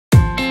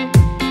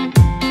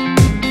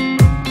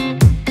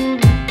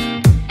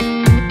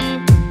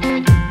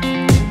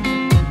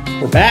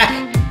back.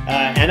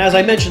 And as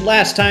I mentioned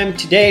last time,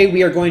 today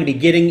we are going to be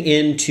getting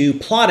into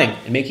plotting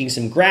and making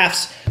some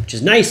graphs, which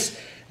is nice.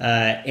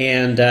 We're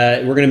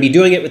going to be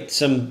doing it with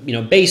some,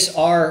 base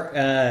R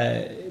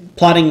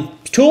plotting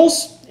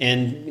tools.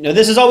 And,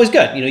 this is always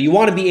good. You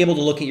want to be able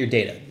to look at your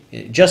data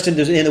just in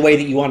the way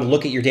that you want to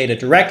look at your data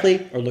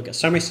directly or look at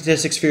summary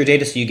statistics for your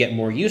data so you get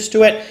more used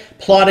to it.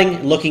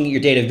 Plotting, looking at your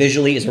data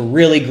visually is a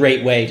really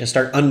great way to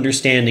start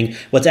understanding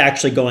what's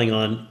actually going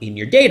on in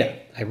your data.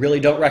 I really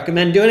don't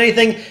recommend doing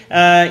anything,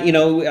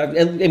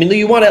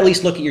 you want to at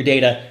least look at your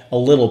data a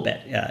little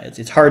bit.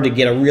 It's hard to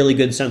get a really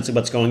good sense of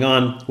what's going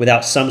on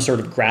without some sort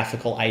of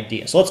graphical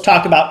idea. So let's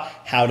talk about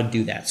how to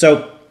do that.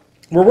 So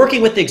we're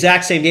working with the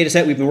exact same data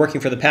set we've been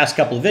working for the past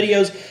couple of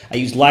videos. I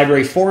used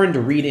Library Foreign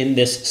to read in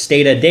this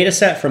Stata data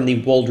set from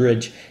the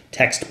Wooldridge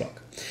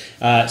textbook.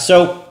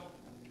 The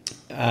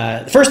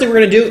first thing we're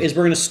going to do is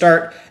we're going to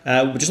start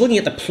just looking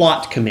at the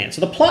plot command.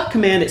 So the plot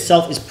command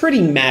itself is pretty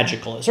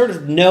magical. It sort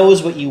of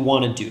knows what you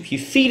want to do. If you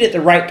feed it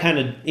the right kind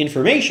of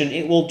information,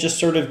 it will just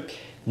sort of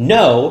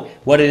know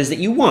what it is that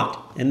you want.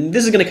 And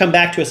this is going to come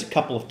back to us a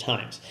couple of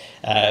times,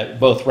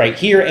 both right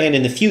here and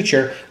in the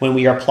future when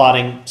we are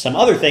plotting some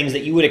other things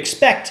that you would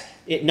expect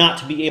it not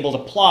to be able to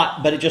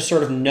plot, but it just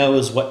sort of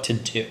knows what to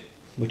do,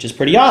 which is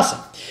pretty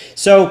awesome.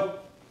 So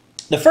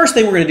the first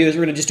thing we're going to do is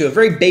we're going to just do a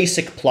very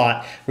basic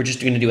plot. We're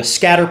just going to do a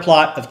scatter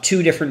plot of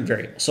two different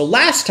variables. So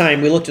last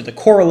time we looked at the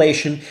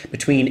correlation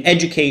between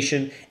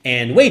education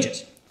and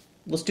wages.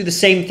 Let's do the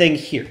same thing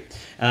here.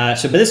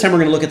 But this time we're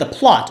going to look at the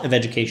plot of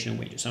education and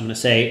wages. So I'm going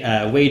to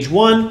say wage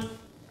one,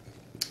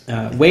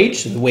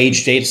 wage, so the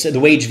wage data set, the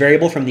wage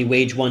variable from the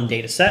wage one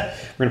data set.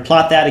 We're going to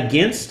plot that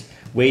against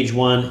wage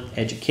one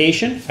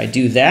education. If I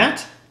do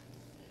that,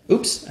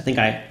 oops, I think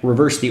I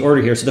reversed the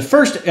order here. So the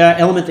first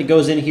element that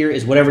goes in here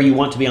is whatever you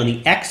want to be on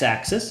the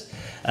x-axis.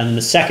 And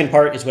the second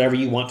part is whatever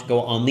you want to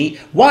go on the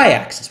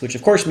y-axis, which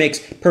of course makes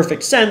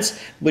perfect sense,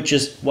 which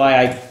is why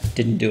I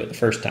didn't do it the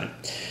first time.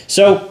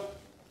 So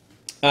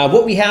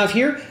what we have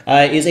here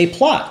is a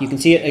plot. You can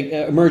see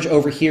it emerge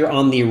over here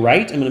on the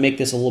right. I'm going to make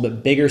this a little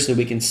bit bigger so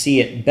we can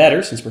see it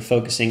better since we're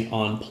focusing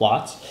on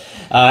plots.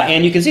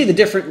 And you can see the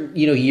different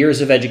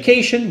years of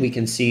education. We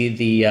can see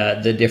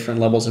the different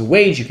levels of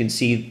wage. You can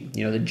see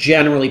the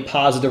generally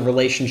positive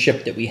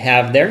relationship that we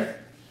have there.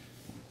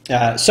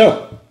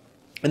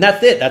 And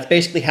that's it. That's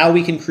basically how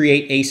we can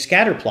create a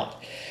scatter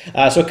plot.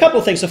 So a couple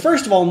of things. So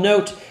first of all,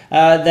 note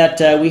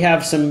that we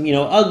have some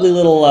ugly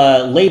little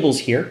labels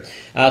here.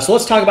 So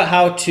let's talk about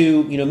how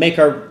to make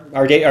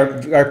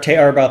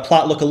our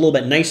plot look a little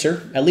bit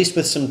nicer, at least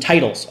with some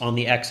titles on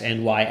the x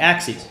and y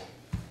axes.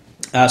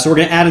 So we're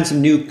going to add in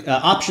some new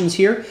options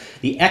here.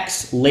 The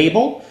x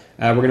label,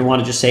 we're going to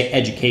want to just say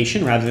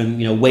education rather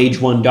than wage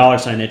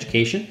 $1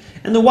 education,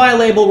 and the y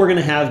label we're going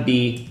to have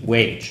be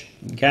wage.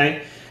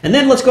 Okay. And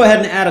then let's go ahead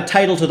and add a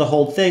title to the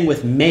whole thing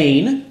with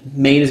main.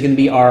 Main is going to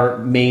be our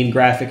main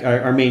graphic,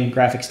 our main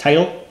graphics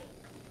title.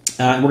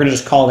 And we're going to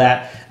just call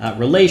that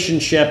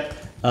relationship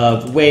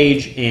of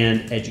wage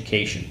and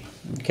education.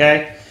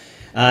 Okay.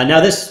 Now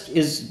this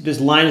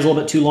line is a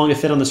little bit too long to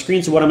fit on the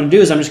screen. So what I'm going to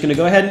do is I'm just going to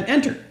go ahead and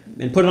enter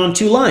and put it on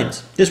two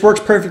lines. This works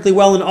perfectly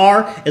well in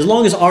R. As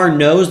long as R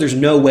knows there's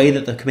no way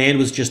that the command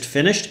was just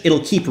finished,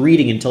 it'll keep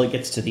reading until it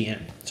gets to the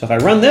end. So if I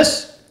run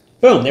this,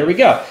 boom, there we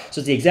go.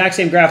 So it's the exact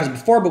same graph as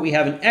before, but we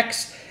have an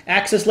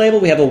x-axis label,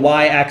 we have a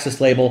y-axis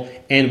label,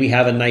 and we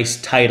have a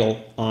nice title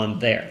on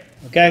there.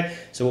 Okay,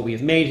 so what we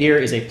have made here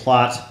is a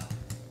plot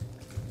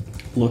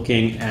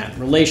looking at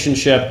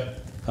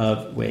relationship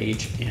of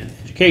wage and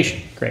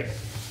education. Great.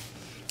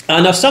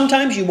 Now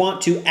sometimes you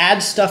want to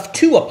add stuff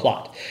to a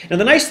plot. Now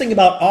the nice thing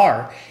about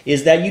R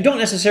is that you don't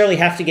necessarily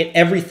have to get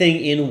everything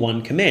in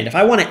one command. If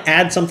I want to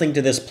add something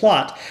to this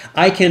plot,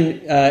 I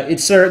can,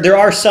 there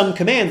are some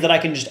commands that I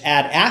can just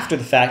add after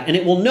the fact, and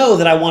it will know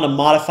that I want to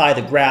modify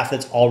the graph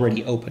that's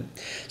already open.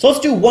 So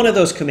let's do one of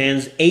those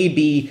commands,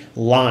 AB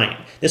line.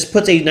 This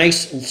puts a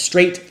nice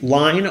straight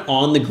line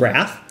on the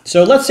graph.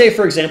 So let's say,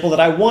 for example,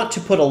 that I want to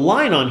put a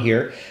line on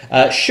here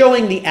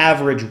showing the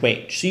average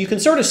wage. So you can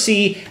sort of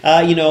see,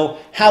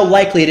 how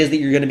likely it is that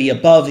you're going to be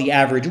above the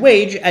average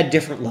wage at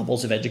different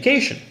levels of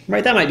education,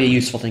 right? That might be a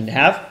useful thing to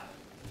have.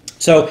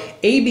 So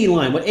AB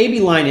line, what AB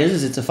line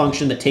is it's a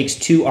function that takes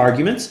two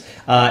arguments,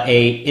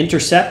 a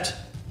intercept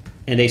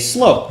and a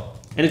slope.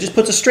 And it just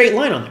puts a straight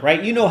line on it,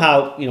 right? You know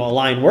how a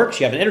line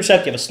works. You have an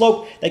intercept, you have a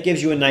slope, that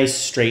gives you a nice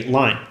straight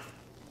line.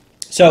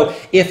 So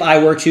if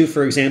I were to,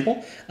 for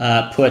example,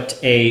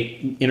 put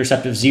a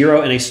intercept of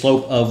 0 and a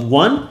slope of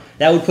 1,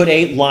 that would put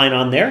a line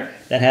on there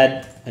that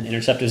had an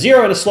intercept of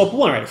 0 and a slope of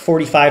 1, right? A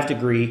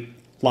 45-degree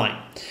line.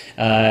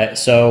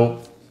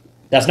 So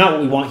that's not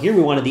what we want here.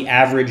 We wanted the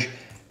average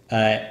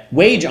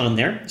wage on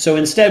there. So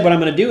instead, what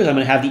I'm going to do is I'm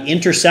going to have the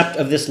intercept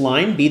of this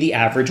line be the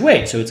average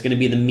wage. So it's going to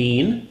be the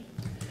mean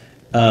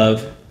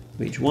of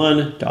wage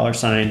 $1,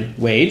 $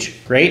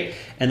 wage. Great.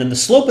 And then the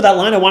slope of that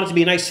line, I want it to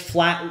be a nice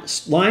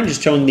flat line,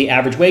 just showing the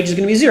average wage is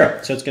going to be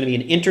 0. So it's going to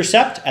be an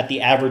intercept at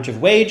the average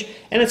of wage,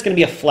 and it's going to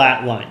be a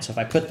flat line. So if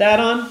I put that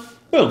on,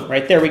 Boom,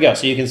 right there we go.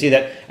 So you can see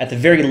that at the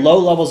very low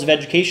levels of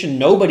education,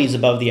 nobody's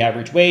above the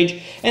average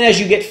wage. And as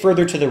you get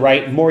further to the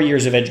right, more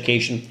years of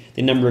education,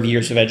 the number of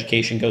years of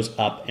education goes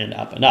up and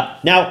up and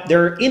up. Now,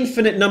 there are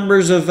infinite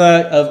numbers of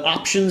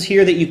options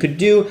here that you could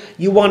do.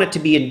 You want it to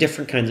be in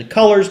different kinds of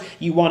colors.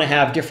 You want to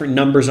have different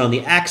numbers on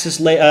the axis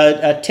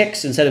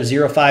ticks instead of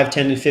 0, 5,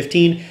 10, and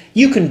 15.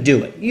 You can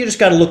do it. You just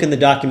got to look in the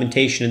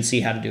documentation and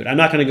see how to do it. I'm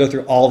not going to go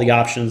through all the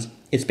options.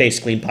 It's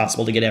basically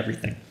impossible to get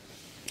everything.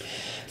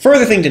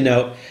 Further thing to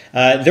note,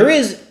 there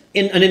is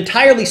an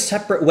entirely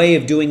separate way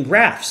of doing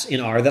graphs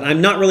in R that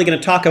I'm not really going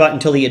to talk about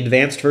until the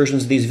advanced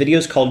versions of these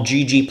videos called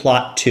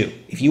ggplot 2.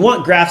 If you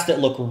want graphs that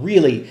look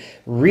really,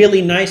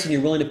 really nice and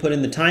you're willing to put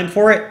in the time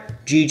for it,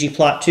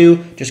 ggplot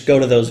 2, just go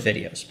to those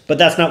videos. But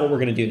that's not what we're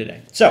going to do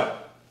today. So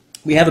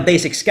we have a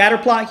basic scatter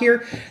plot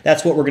here.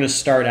 That's what we're going to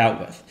start out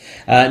with.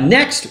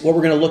 Next, what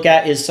we're going to look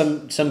at is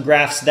some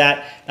graphs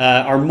that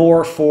are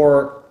more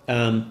for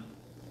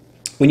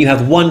when you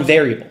have one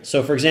variable.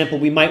 So for example,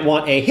 we might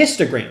want a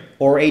histogram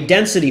or a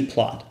density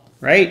plot,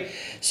 right?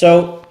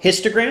 So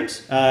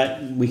histograms,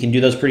 we can do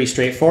those pretty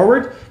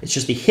straightforward. It's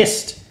just the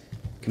hist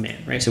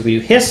command, right? So if we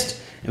do hist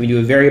and we do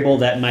a variable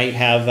that might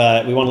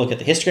have, we want to look at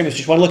the histogram, we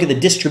just want to look at the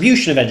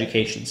distribution of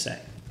education, say.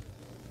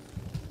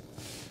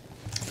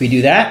 If we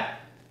do that,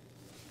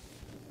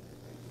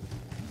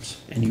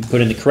 and you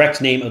put in the correct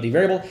name of the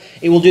variable,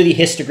 it will do the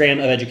histogram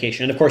of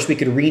education. And of course, we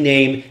could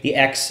rename the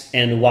X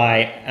and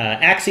Y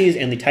axes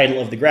and the title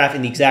of the graph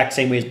in the exact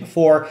same way as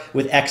before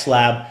with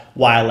XLab,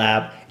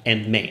 YLab,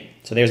 and main.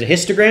 So there's a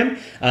histogram.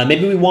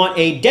 Maybe we want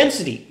a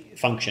density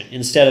function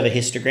instead of a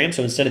histogram.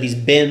 So instead of these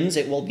bins,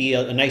 it will be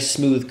a nice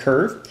smooth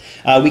curve.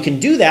 We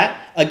can do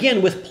that,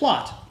 again, with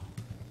plot.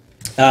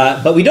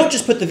 But we don't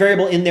just put the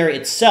variable in there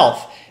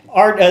itself.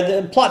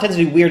 The plot tends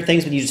to do weird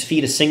things when you just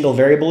feed a single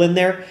variable in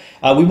there.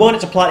 We want it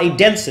to plot a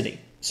density.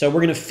 So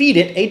we're going to feed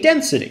it a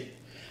density.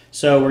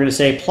 So we're going to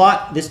say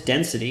plot this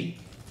density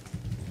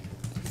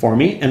for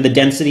me and the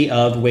density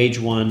of wage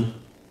 $1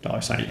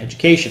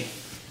 $education.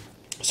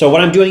 So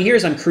what I'm doing here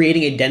is I'm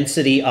creating a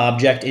density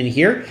object in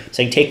here,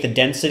 saying take the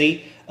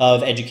density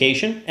of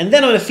education, and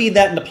then I'm going to feed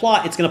that into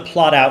plot. It's going to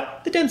plot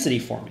out the density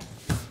for me.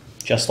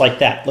 Just like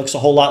that. Looks a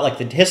whole lot like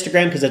the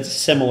histogram because it's a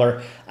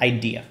similar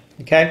idea.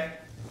 Okay?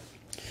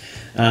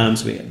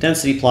 So we have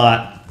density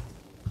plot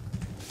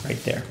right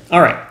there.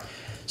 All right.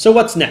 So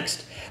what's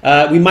next?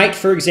 We might,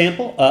 for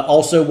example,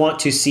 also want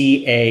to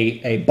see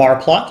a bar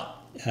plot.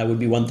 Would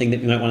be one thing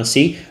that we might want to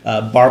see.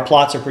 Bar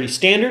plots are pretty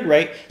standard,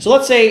 right? So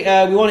let's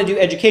say we want to do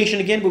education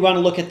again. We want to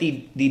look at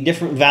the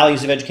different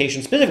values of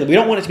education specifically. We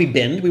don't want it to be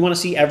binned. We want to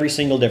see every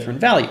single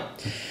different value.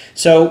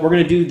 So we're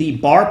going to do the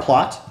bar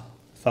plot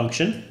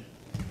function.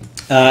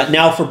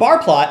 Now for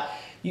bar plot,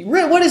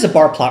 what is a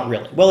bar plot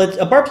really? Well,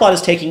 a bar plot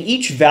is taking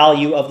each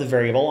value of the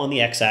variable on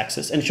the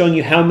x-axis and showing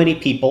you how many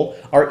people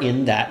are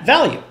in that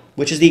value,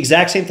 which is the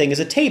exact same thing as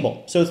a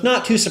table. So it's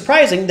not too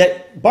surprising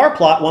that bar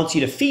plot wants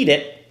you to feed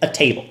it a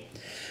table.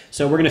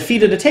 So we're going to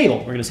feed it a table.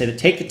 We're going to say to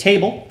take the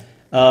table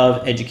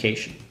of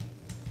education.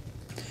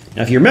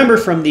 Now, if you remember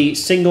from the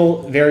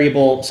single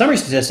variable summary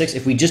statistics,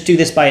 if we just do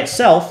this by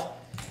itself,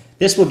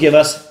 this will give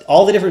us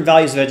all the different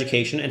values of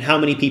education and how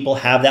many people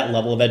have that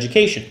level of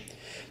education.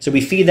 So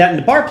we feed that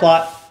into bar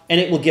plot, and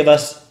it will give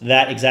us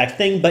that exact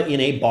thing, but in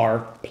a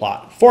bar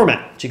plot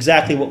format, which is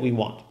exactly what we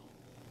want.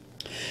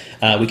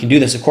 We can do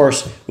this, of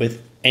course,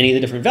 with any of the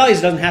different values.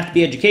 It doesn't have to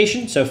be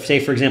education. So say,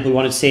 for example, we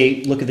wanted to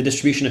say, look at the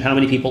distribution of how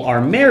many people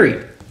are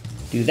married.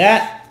 Do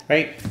that,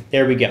 right?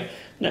 There we go.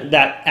 Now,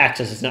 that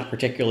axis is not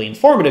particularly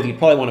informative. You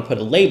probably want to put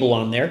a label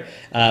on there,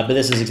 but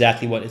this is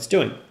exactly what it's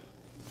doing.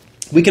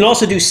 We can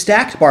also do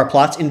stacked bar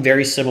plots in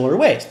very similar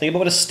ways. Think about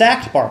what a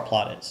stacked bar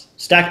plot is.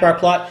 Stacked bar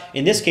plot,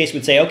 in this case,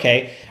 would say,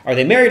 okay, are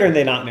they married or are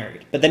they not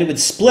married? But then it would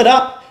split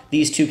up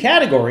these two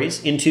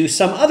categories into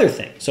some other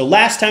thing. So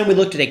last time we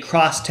looked at a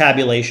cross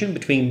tabulation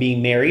between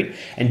being married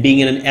and being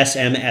in an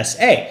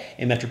SMSA,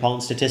 a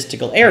metropolitan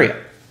statistical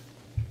area.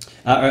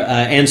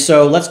 And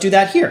so let's do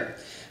that here.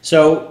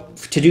 So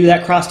to do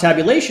that cross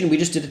tabulation, we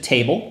just did a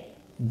table,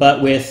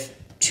 but with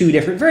two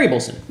different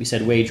variables in it. We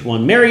said wage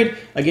 1 married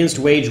against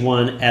wage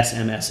 1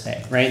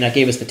 SMSA, right? And that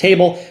gave us the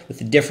table with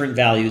the different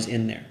values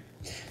in there.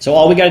 So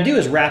all we got to do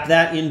is wrap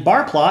that in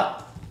bar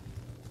plot,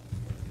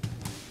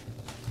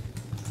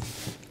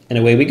 and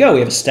away we go. We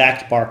have a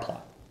stacked bar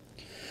plot.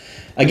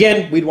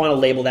 Again, we'd want to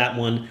label that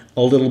one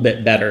a little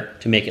bit better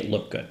to make it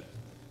look good.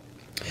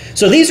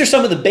 So these are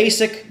some of the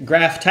basic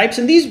graph types,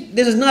 and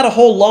this is not a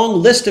whole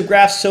long list of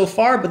graphs so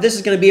far, but this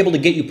is going to be able to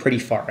get you pretty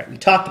far. Right? We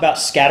talked about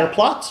scatter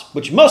plots,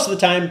 which most of the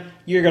time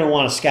you're going to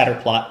want a scatter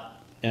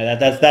plot.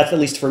 That's at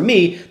least for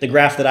me, the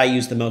graph that I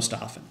use the most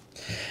often.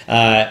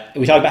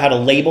 We talked about how to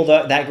label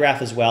that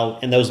graph as well,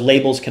 and those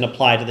labels can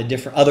apply to the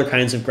different other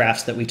kinds of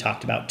graphs that we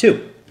talked about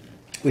too.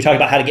 We talked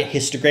about how to get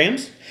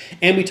histograms,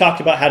 and we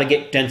talked about how to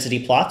get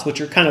density plots, which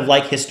are kind of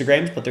like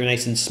histograms, but they're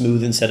nice and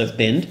smooth instead of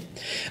binned.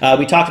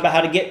 We talked about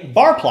how to get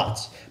bar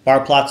plots.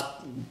 Bar plots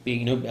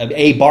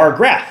a bar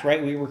graph,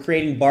 right? We were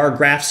creating bar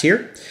graphs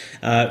here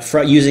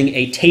using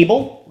a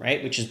table,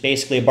 right? Which is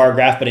basically a bar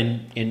graph, but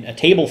in a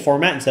table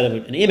format instead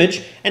of an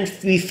image. And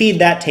we feed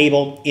that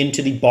table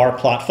into the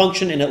barplot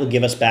function, and it will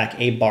give us back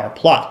a bar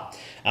plot.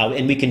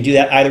 And we can do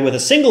that either with a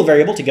single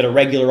variable to get a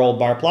regular old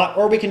bar plot,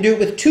 or we can do it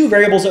with two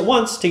variables at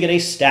once to get a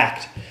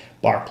stacked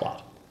bar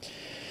plot.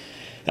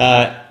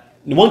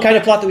 One kind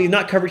of plot that we've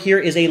not covered here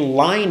is a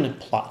line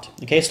plot.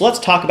 Okay, so let's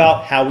talk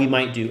about how we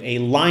might do a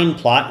line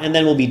plot, and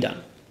then we'll be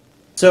done.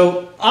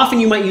 So often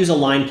you might use a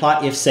line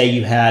plot if, say,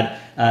 you had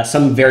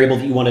some variable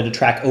that you wanted to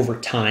track over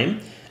time.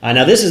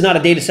 Now this is not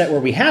a data set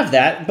where we have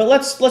that, but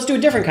let's do a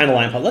different kind of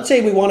line plot. Let's say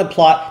we want to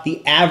plot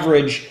the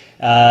average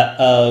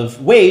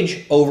of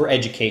wage over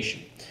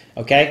education.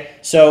 Okay,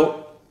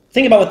 so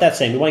think about what that's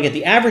saying. We want to get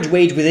the average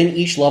wage within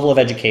each level of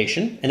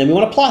education, and then we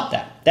want to plot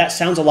that. That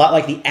sounds a lot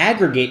like the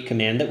aggregate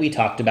command that we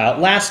talked about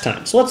last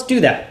time. So let's do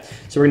that.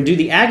 So we're going to do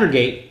the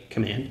aggregate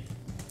command,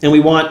 and we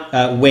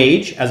want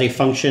wage as a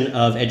function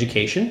of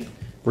education.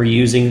 We're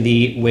using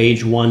the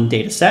wage1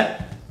 data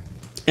set,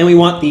 and we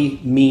want the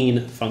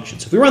mean function.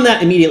 So if we run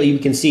that immediately, we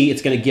can see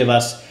it's going to give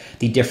us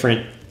the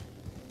different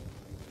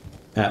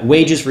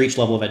wages for each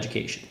level of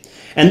education.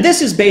 And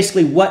this is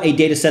basically what a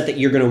data set that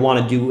you're going to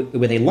want to do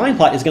with a line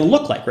plot is going to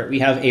look like, right? We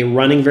have a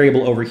running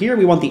variable over here.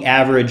 We want the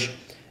average,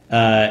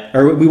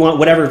 or we want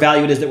whatever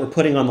value it is that we're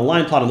putting on the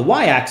line plot on the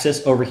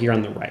y-axis over here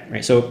on the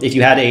right? So if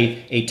you had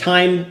a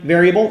time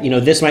variable,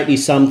 this might be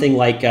something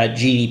like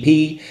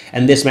GDP,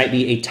 and this might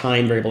be a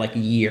time variable like a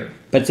year,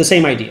 but it's the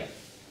same idea.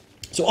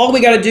 So all we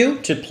got to do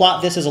to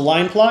plot this as a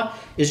line plot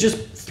is just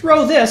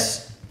throw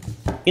this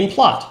in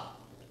plot,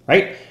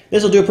 right?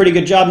 This will do a pretty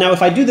good job. Now,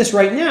 if I do this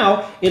right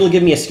now, it'll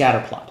give me a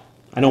scatter plot.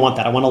 I don't want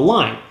that. I want a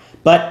line.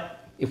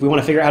 But if we want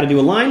to figure out how to do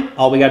a line,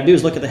 all we got to do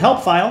is look at the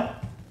help file,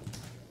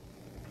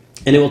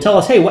 and it will tell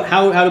us, hey,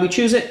 how do we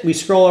choose it? We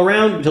scroll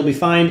around until we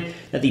find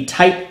that the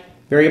type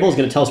variable is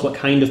going to tell us what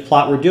kind of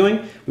plot we're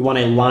doing. We want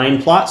a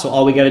line plot, so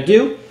all we got to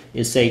do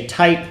is say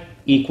type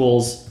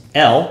equals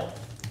L,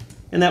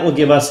 and that will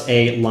give us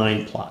a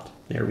line plot.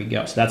 There we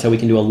go. So that's how we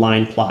can do a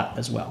line plot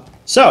as well.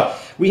 So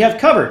we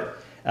have covered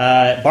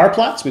bar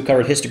plots, we've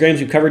covered histograms,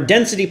 we've covered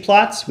density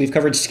plots, we've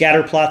covered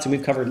scatter plots, and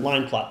we've covered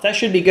line plots. That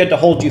should be good to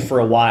hold you for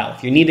a while.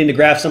 If you're needing to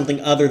graph something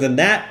other than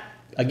that,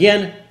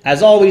 again,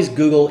 as always,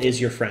 Google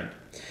is your friend.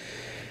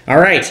 All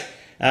right, so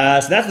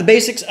that's the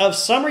basics of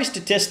summary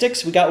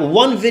statistics. We got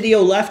one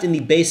video left in the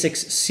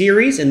basics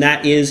series, and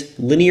that is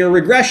linear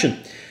regression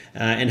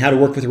and how to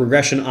work with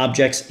regression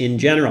objects in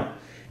general.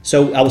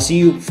 So I will see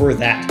you for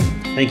that.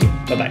 Thank you.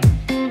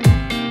 Bye-bye.